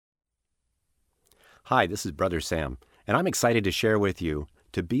Hi, this is Brother Sam, and I'm excited to share with you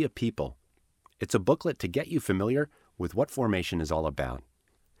To Be a People. It's a booklet to get you familiar with what formation is all about.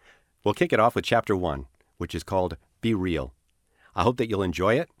 We'll kick it off with Chapter 1, which is called Be Real. I hope that you'll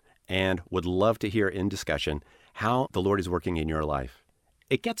enjoy it and would love to hear in discussion how the Lord is working in your life.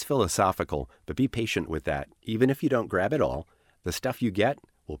 It gets philosophical, but be patient with that. Even if you don't grab it all, the stuff you get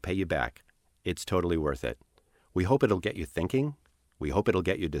will pay you back. It's totally worth it. We hope it'll get you thinking. We hope it'll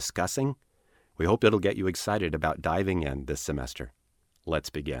get you discussing. We hope it'll get you excited about diving in this semester.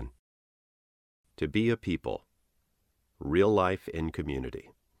 Let's begin. To Be a People. Real Life in Community.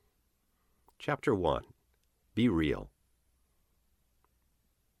 Chapter 1. Be Real.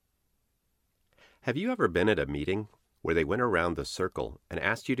 Have you ever been at a meeting where they went around the circle and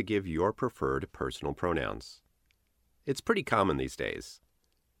asked you to give your preferred personal pronouns? It's pretty common these days.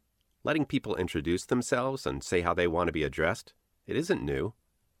 Letting people introduce themselves and say how they want to be addressed, it isn't new.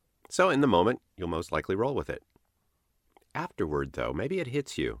 So in the moment, you'll most likely roll with it. Afterward, though, maybe it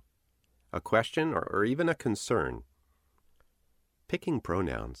hits you. A question or even a concern. Picking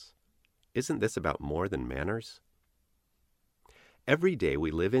pronouns. Isn't this about more than manners? Every day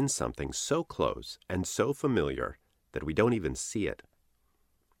we live in something so close and so familiar that we don't even see it.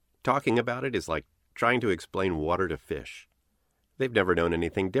 Talking about it is like trying to explain water to fish. They've never known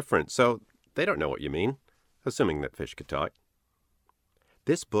anything different, so they don't know what you mean, assuming that fish could talk.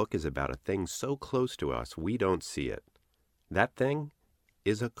 This book is about a thing so close to us we don't see it. That thing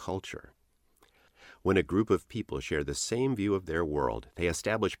is a culture. When a group of people share the same view of their world, they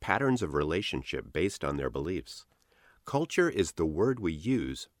establish patterns of relationship based on their beliefs. Culture is the word we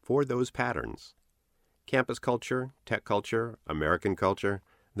use for those patterns. Campus culture, tech culture, American culture,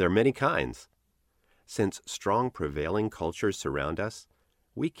 there are many kinds. Since strong prevailing cultures surround us,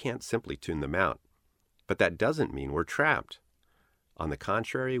 we can't simply tune them out. But that doesn't mean we're trapped. On the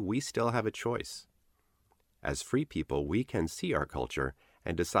contrary, we still have a choice. As free people, we can see our culture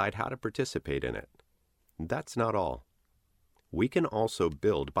and decide how to participate in it. That's not all. We can also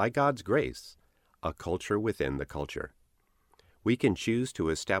build, by God's grace, a culture within the culture. We can choose to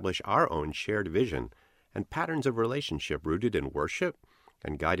establish our own shared vision and patterns of relationship rooted in worship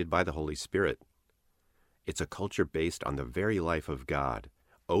and guided by the Holy Spirit. It's a culture based on the very life of God,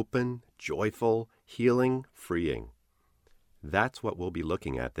 open, joyful, healing, freeing. That's what we'll be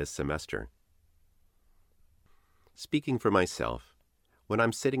looking at this semester. Speaking for myself, when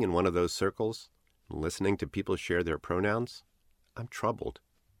I'm sitting in one of those circles, listening to people share their pronouns, I'm troubled.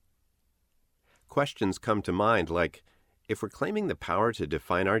 Questions come to mind like, if we're claiming the power to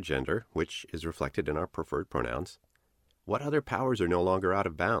define our gender, which is reflected in our preferred pronouns, what other powers are no longer out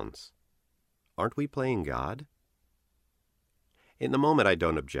of bounds? Aren't we playing God? In the moment, I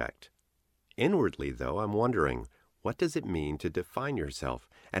don't object. Inwardly, though, I'm wondering, what does it mean to define yourself,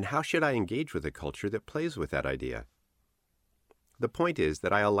 and how should I engage with a culture that plays with that idea? The point is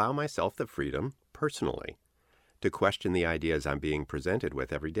that I allow myself the freedom, personally, to question the ideas I'm being presented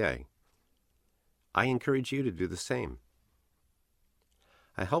with every day. I encourage you to do the same.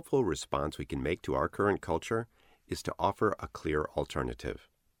 A helpful response we can make to our current culture is to offer a clear alternative.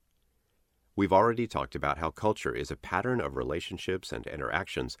 We've already talked about how culture is a pattern of relationships and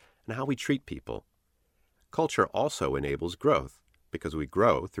interactions and how we treat people. Culture also enables growth because we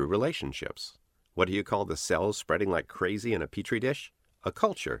grow through relationships. What do you call the cells spreading like crazy in a petri dish? A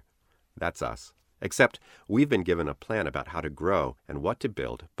culture. That's us. Except we've been given a plan about how to grow and what to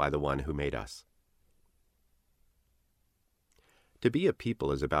build by the one who made us. To be a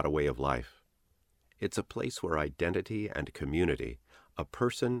people is about a way of life. It's a place where identity and community, a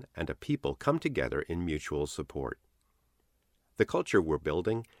person and a people come together in mutual support. The culture we're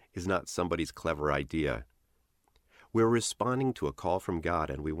building is not somebody's clever idea. We're responding to a call from God,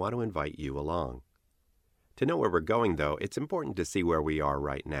 and we want to invite you along. To know where we're going, though, it's important to see where we are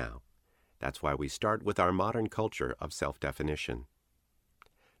right now. That's why we start with our modern culture of self-definition.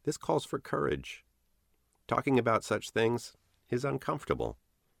 This calls for courage. Talking about such things is uncomfortable,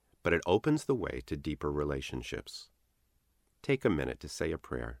 but it opens the way to deeper relationships. Take a minute to say a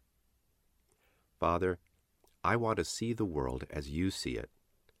prayer. Father, I want to see the world as you see it.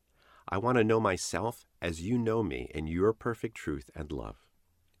 I want to know myself as you know me in your perfect truth and love.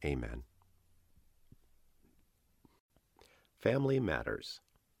 Amen. Family matters.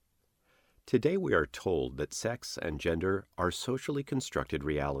 Today we are told that sex and gender are socially constructed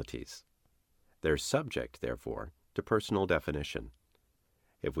realities. They're subject, therefore, to personal definition.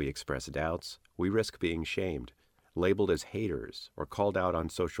 If we express doubts, we risk being shamed, labeled as haters, or called out on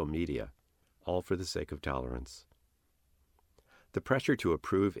social media, all for the sake of tolerance. The pressure to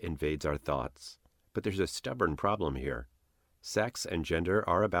approve invades our thoughts, but there's a stubborn problem here. Sex and gender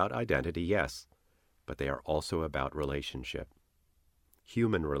are about identity, yes, but they are also about relationship.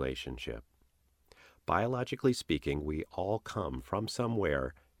 Human relationship. Biologically speaking, we all come from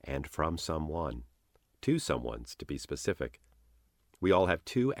somewhere and from someone. Two someones, to be specific. We all have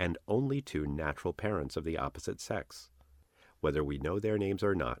two and only two natural parents of the opposite sex. Whether we know their names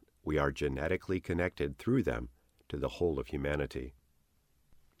or not, we are genetically connected through them to the whole of humanity.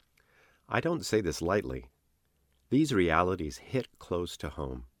 I don't say this lightly. These realities hit close to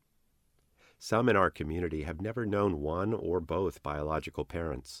home. Some in our community have never known one or both biological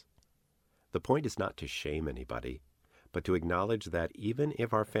parents. The point is not to shame anybody, but to acknowledge that even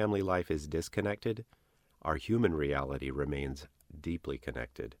if our family life is disconnected, our human reality remains deeply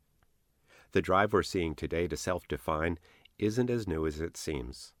connected. The drive we're seeing today to self-define isn't as new as it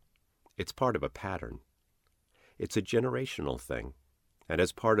seems. It's part of a pattern. It's a generational thing. And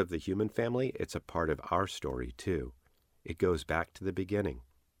as part of the human family, it's a part of our story, too. It goes back to the beginning.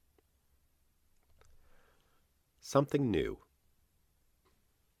 Something new.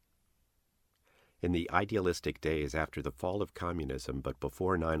 In the idealistic days after the fall of communism but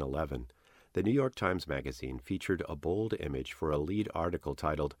before 9/11, the New York Times Magazine featured a bold image for a lead article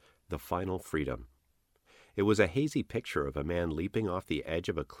titled, "The Final Freedom." It was a hazy picture of a man leaping off the edge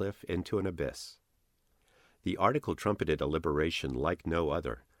of a cliff into an abyss. The article trumpeted a liberation like no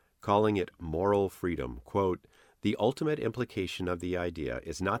other, calling it moral freedom. Quote, "The ultimate implication of the idea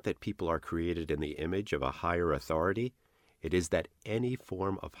is not that people are created in the image of a higher authority. It is that any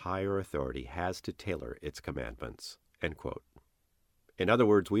form of higher authority has to tailor its commandments." End quote. In other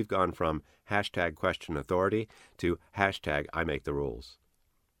words, we've gone from #question authority to #I make the rules.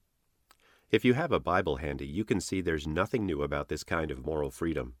 If you have a Bible handy, you can see there's nothing new about this kind of moral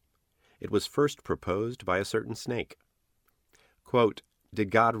freedom. It was first proposed by a certain snake. Quote,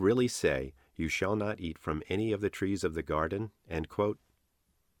 "Did God really say, 'You shall not eat from any of the trees of the garden'?" End quote.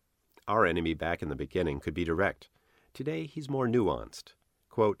 Our enemy back in the beginning could be direct. Today he's more nuanced.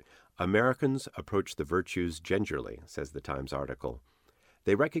 Quote, "Americans approach the virtues gingerly," says the Times article.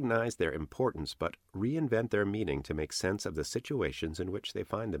 "They recognize their importance but reinvent their meaning to make sense of the situations in which they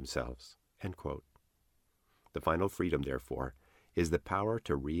find themselves." End quote. The final freedom, therefore, is the power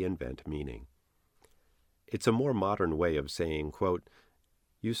to reinvent meaning. It's a more modern way of saying, quote,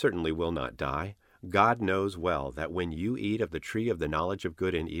 "You certainly will not die. God knows well that when you eat of the tree of the knowledge of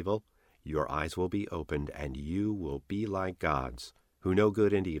good and evil, your eyes will be opened and you will be like gods, who know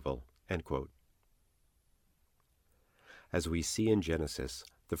good and evil." End quote. As we see in Genesis,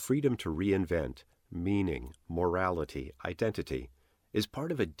 the freedom to reinvent meaning, morality, identity is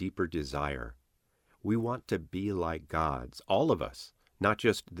part of a deeper desire. We want to be like gods, all of us, not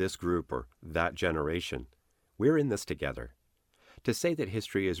just this group or that generation. We're in this together. To say that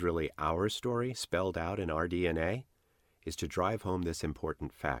history is really our story, spelled out in our DNA, is to drive home this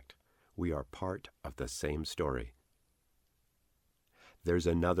important fact. We are part of the same story. There's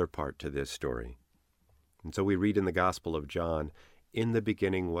another part to this story. And so we read in the Gospel of John, "In the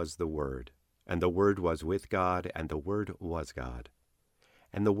beginning was the Word, and the Word was with God, and the Word was God.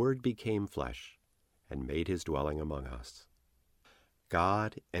 And the Word became flesh, and made his dwelling among us."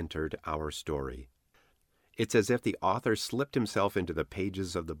 God entered our story. It's as if the author slipped himself into the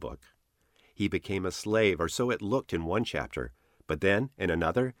pages of the book. He became a slave, or so it looked in one chapter, but then, in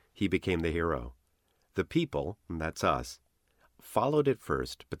another, he became the hero. The people, that's us, followed at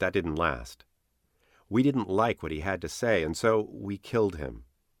first, but that didn't last. We didn't like what he had to say, and so we killed him.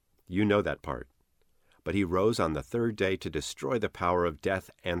 You know that part. But he rose on the third day to destroy the power of death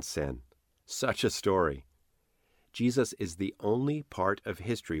and sin. Such a story. Jesus is the only part of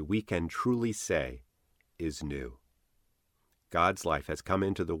history we can truly say is new. God's life has come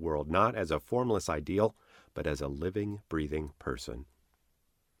into the world not as a formless ideal, but as a living, breathing person.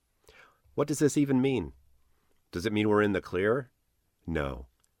 What does this even mean? Does it mean we're in the clear? No.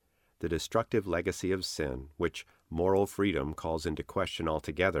 The destructive legacy of sin, which moral freedom calls into question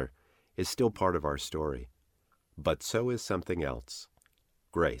altogether, is still part of our story. But so is something else.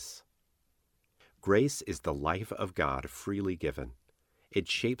 Grace. Grace is the life of God freely given. It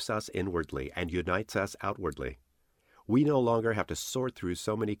shapes us inwardly and unites us outwardly. We no longer have to sort through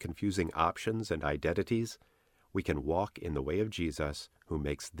so many confusing options and identities. We can walk in the way of Jesus, who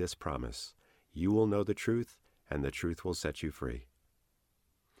makes this promise: "You will know the truth, and the truth will set you free."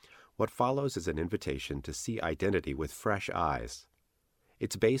 What follows is an invitation to see identity with fresh eyes.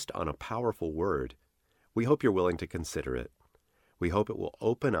 It's based on a powerful word. We hope you're willing to consider it. We hope it will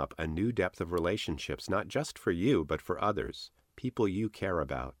open up a new depth of relationships, not just for you, but for others, people you care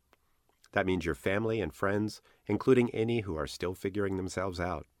about. That means your family and friends, including any who are still figuring themselves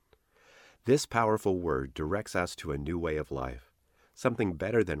out. This powerful word directs us to a new way of life, something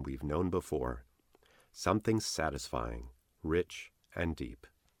better than we've known before. something satisfying, rich, and deep.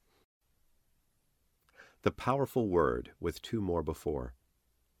 The powerful word with two more before.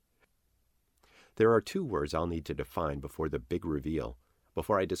 There are two words I'll need to define before the big reveal,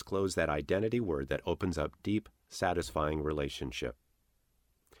 before I disclose that identity word that opens up deep, satisfying relationship.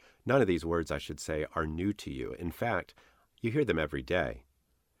 None of these words, I should say, are new to you. In fact, you hear them every day.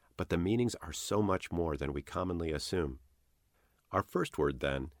 But the meanings are so much more than we commonly assume. Our first word,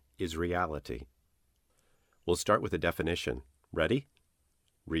 then, is reality. We'll start with a definition. Ready?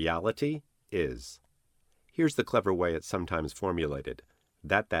 Reality is. Here's the clever way it's sometimes formulated.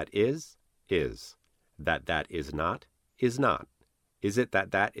 That is, is. That is not, is not. Is it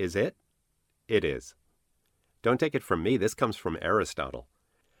that is it? It is. Don't take it from me, this comes from Aristotle.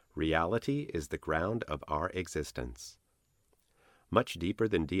 Reality is the ground of our existence. Much deeper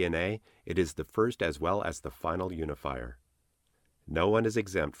than DNA, it is the first as well as the final unifier. No one is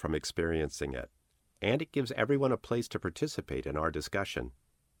exempt from experiencing it, and it gives everyone a place to participate in our discussion.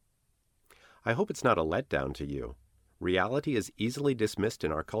 I hope it's not a letdown to you. Reality is easily dismissed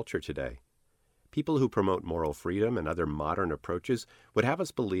in our culture today. People who promote moral freedom and other modern approaches would have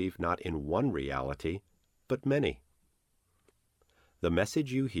us believe not in one reality, but many. The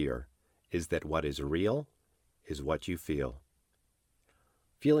message you hear is that what is real is what you feel.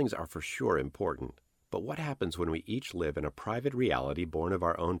 Feelings are for sure important, but what happens when we each live in a private reality born of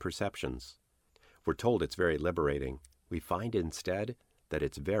our own perceptions? We're told it's very liberating. We find instead that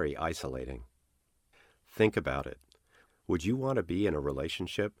it's very isolating. Think about it. Would you want to be in a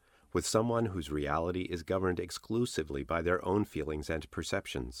relationship with someone whose reality is governed exclusively by their own feelings and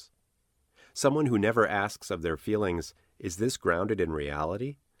perceptions? Someone who never asks of their feelings, is this grounded in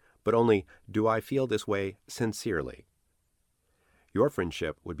reality? But only, do I feel this way sincerely? Your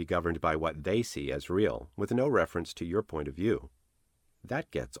friendship would be governed by what they see as real, with no reference to your point of view.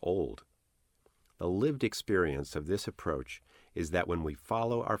 That gets old. The lived experience of this approach is that when we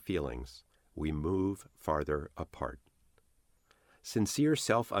follow our feelings, we move farther apart. Sincere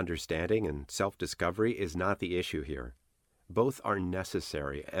self-understanding and self-discovery is not the issue here. Both are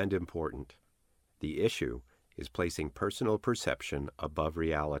necessary and important. The issue is placing personal perception above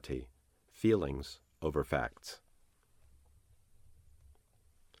reality, feelings over facts.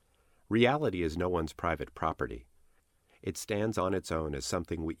 Reality is no one's private property. It stands on its own as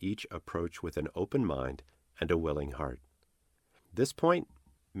something we each approach with an open mind and a willing heart. This point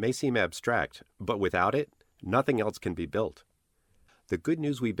may seem abstract, but without it, nothing else can be built. The good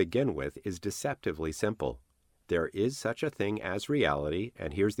news we begin with is deceptively simple. There is such a thing as reality,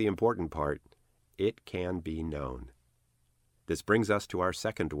 and here's the important part. It can be known. This brings us to our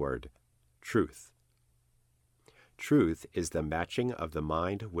second word, truth. Truth is the matching of the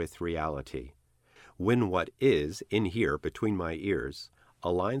mind with reality. When what is in here between my ears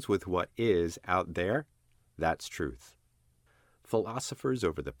aligns with what is out there, that's truth. Philosophers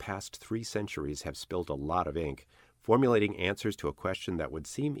over the past 3 centuries have spilled a lot of ink, formulating answers to a question that would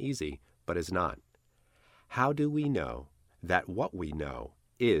seem easy, but is not. How do we know that what we know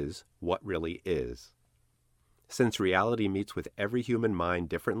is what really is? Since reality meets with every human mind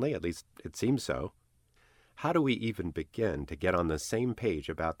differently, at least it seems so, how do we even begin to get on the same page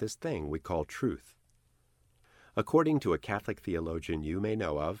about this thing we call truth? According to a Catholic theologian you may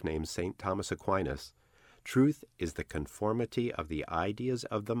know of named St. Thomas Aquinas, truth is the conformity of the ideas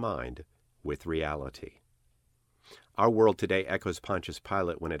of the mind with reality. Our world today echoes Pontius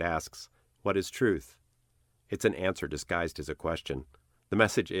Pilate when it asks, "What is truth?" It's an answer disguised as a question. The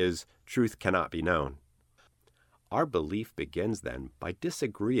message is, truth cannot be known. Our belief begins then by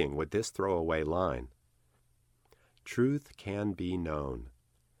disagreeing with this throwaway line. Truth can be known.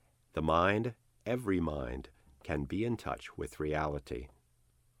 The mind, every mind, can be in touch with reality.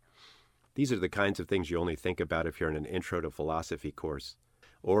 These are the kinds of things you only think about if you're in an Intro to Philosophy course,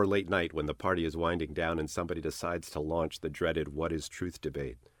 or late night when the party is winding down and somebody decides to launch the dreaded "What is Truth"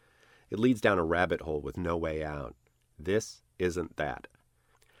 debate. It leads down a rabbit hole with no way out. This isn't that.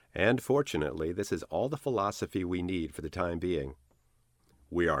 And fortunately, this is all the philosophy we need for the time being.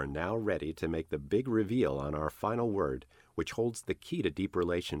 We are now ready to make the big reveal on our final word, which holds the key to deep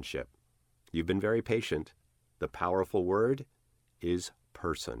relationship. You've been very patient. The powerful word is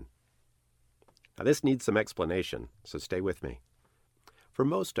person. Now this needs some explanation, so stay with me. For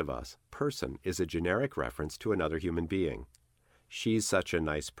most of us, person is a generic reference to another human being. She's such a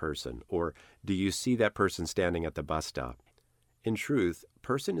nice person, or do you see that person standing at the bus stop? In truth,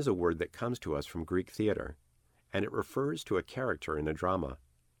 person is a word that comes to us from Greek theater, and it refers to a character in a drama.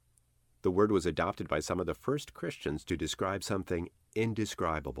 The word was adopted by some of the first Christians to describe something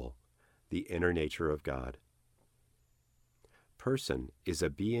indescribable, the inner nature of God. Person is a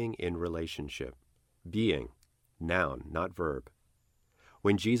being in relationship, Being, noun, not verb.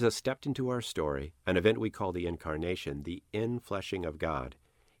 When Jesus stepped into our story, an event we call the Incarnation, the infleshing of God,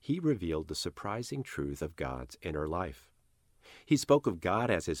 he revealed the surprising truth of God's inner life. He spoke of God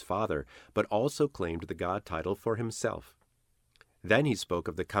as his Father, but also claimed the God title for himself. Then he spoke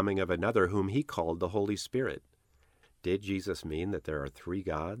of the coming of another whom he called the Holy Spirit. Did Jesus mean that there are three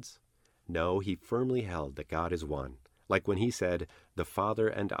gods? No, he firmly held that God is one, like when he said, "The Father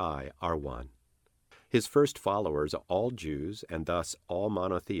and I are one." His first followers, all Jews and thus all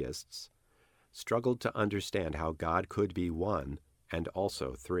monotheists, struggled to understand how God could be one and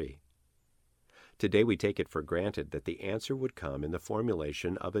also three. Today we take it for granted that the answer would come in the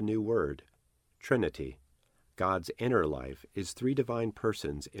formulation of a new word, Trinity. God's inner life is three divine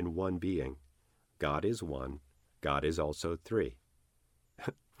persons in one being. God is one. God is also three.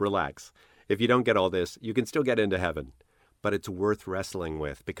 Relax. If you don't get all this, you can still get into heaven. But it's worth wrestling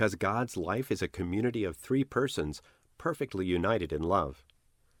with because God's life is a community of three persons perfectly united in love.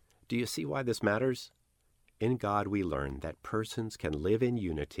 Do you see why this matters? In God we learn that persons can live in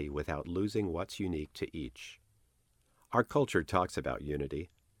unity without losing what's unique to each. Our culture talks about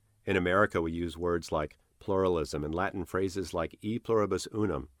unity. In America we use words like pluralism and Latin phrases like e pluribus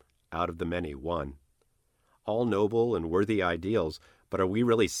unum, out of the many, one. All noble and worthy ideals, but are we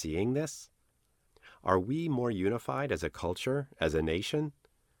really seeing this? Are we more unified as a culture, as a nation?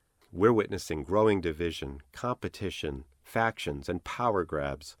 We're witnessing growing division, competition, factions, and power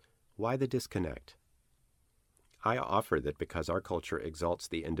grabs. Why the disconnect? I offer that because our culture exalts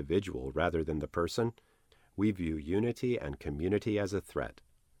the individual rather than the person, we view unity and community as a threat.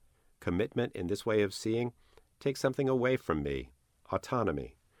 Commitment in this way of seeing takes something away from me,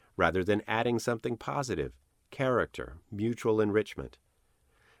 autonomy, rather than adding something positive, character, mutual enrichment.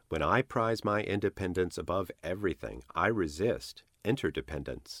 When I prize my independence above everything, I resist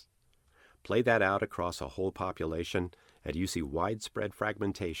interdependence. Play that out across a whole population, and you see widespread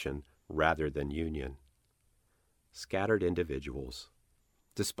fragmentation rather than union. Scattered individuals.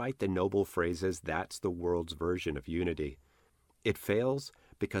 Despite the noble phrases, that's the world's version of unity. It fails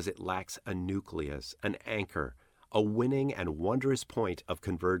because it lacks a nucleus, an anchor, a winning and wondrous point of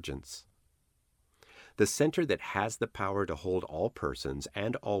convergence. The center that has the power to hold all persons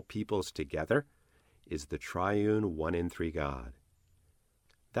and all peoples together is the triune one in three God.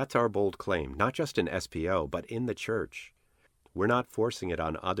 That's our bold claim, not just in SPO, but in the church. We're not forcing it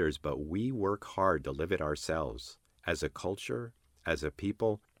on others, but we work hard to live it ourselves, as a culture, as a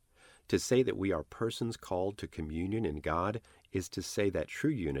people. To say that we are persons called to communion in God is to say that true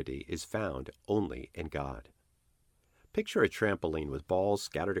unity is found only in God. Picture a trampoline with balls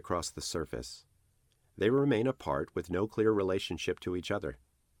scattered across the surface. They remain apart with no clear relationship to each other.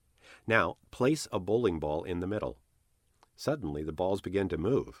 Now, place a bowling ball in the middle. Suddenly, the balls begin to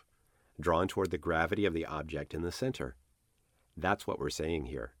move, drawn toward the gravity of the object in the center. That's what we're saying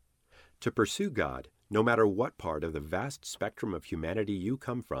here. To pursue God, no matter what part of the vast spectrum of humanity you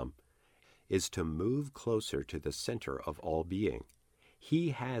come from, is to move closer to the center of all being. He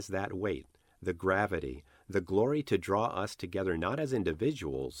has that weight, the gravity, the glory to draw us together not as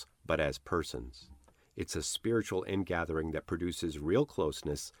individuals, but as persons. It's a spiritual ingathering that produces real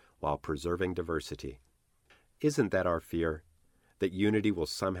closeness while preserving diversity. Isn't that our fear? That unity will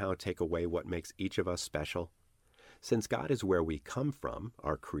somehow take away what makes each of us special? Since God is where we come from,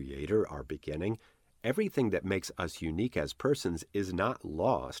 our creator, our beginning, everything that makes us unique as persons is not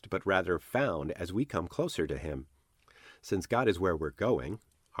lost, but rather found as we come closer to him. Since God is where we're going,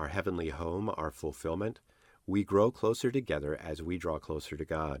 our heavenly home, our fulfillment, we grow closer together as we draw closer to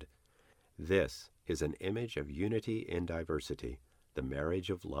God. This is an image of unity in diversity, the marriage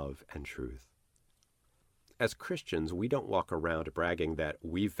of love and truth. As Christians, we don't walk around bragging that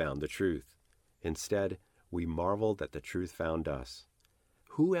we've found the truth. Instead, we marvel that the truth found us.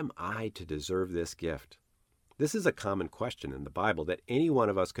 Who am I to deserve this gift? This is a common question in the Bible that any one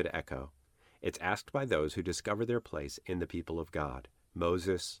of us could echo. It's asked by those who discover their place in the people of God: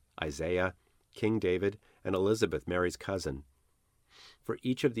 Moses, Isaiah, King David, and Elizabeth, Mary's cousin. For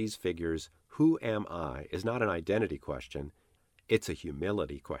each of these figures, who am I is not an identity question. It's a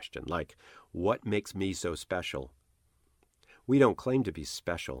humility question, like, what makes me so special? We don't claim to be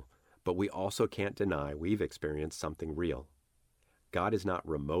special, but we also can't deny we've experienced something real. God is not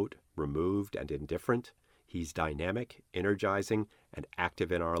remote, removed, and indifferent. He's dynamic, energizing, and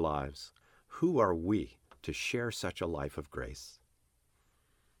active in our lives. Who are we to share such a life of grace?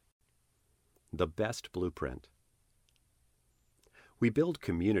 The best blueprint. We build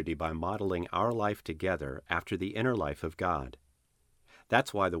community by modeling our life together after the inner life of God.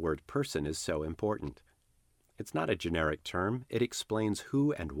 That's why the word person is so important. It's not a generic term. It explains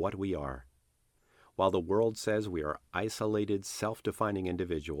who and what we are. While the world says we are isolated, self-defining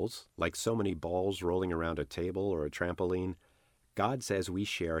individuals, like so many balls rolling around a table or a trampoline, God says we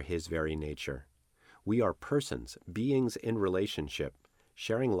share His very nature. We are persons, beings in relationship,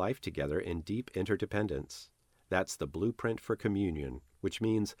 sharing life together in deep interdependence. That's the blueprint for communion, which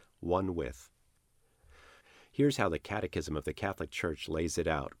means one with. Here's how the Catechism of the Catholic Church lays it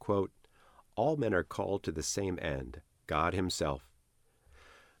out, quote, "All men are called to the same end, God Himself.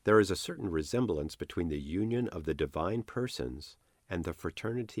 There is a certain resemblance between the union of the divine persons and the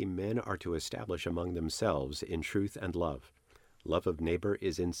fraternity men are to establish among themselves in truth and love. Love of neighbor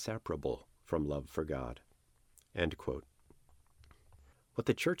is inseparable from love for God." End quote. What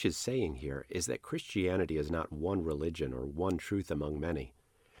the Church is saying here is that Christianity is not one religion or one truth among many.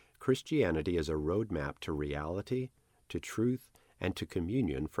 Christianity is a roadmap to reality, to truth, and to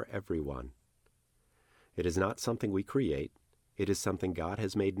communion for everyone. It is not something we create. It is something God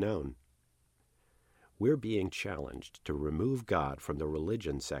has made known. We're being challenged to remove God from the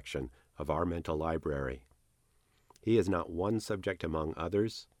religion section of our mental library. He is not one subject among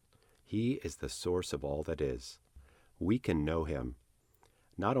others. He is the source of all that is. We can know Him.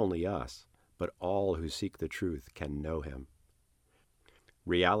 Not only us, but all who seek the truth can know Him.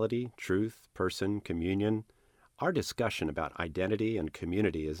 Reality, truth, person, communion. Our discussion about identity and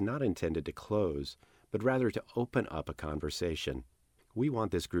community is not intended to close, but rather to open up a conversation. We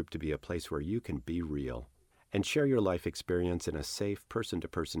want this group to be a place where you can be real and share your life experience in a safe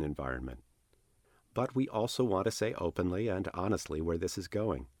person-to-person environment. But we also want to say openly and honestly where this is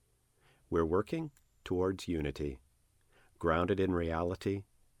going. We're working towards unity, grounded in reality,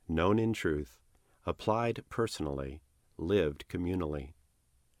 known in truth, applied personally, lived communally.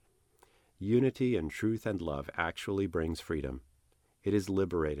 Unity in truth and love actually brings freedom. It is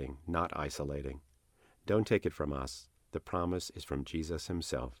liberating, not isolating. Don't take it from us. The promise is from Jesus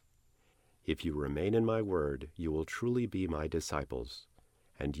Himself. "If you remain in my word, you will truly be my disciples,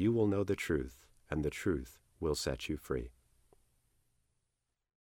 and you will know the truth, and the truth will set you free."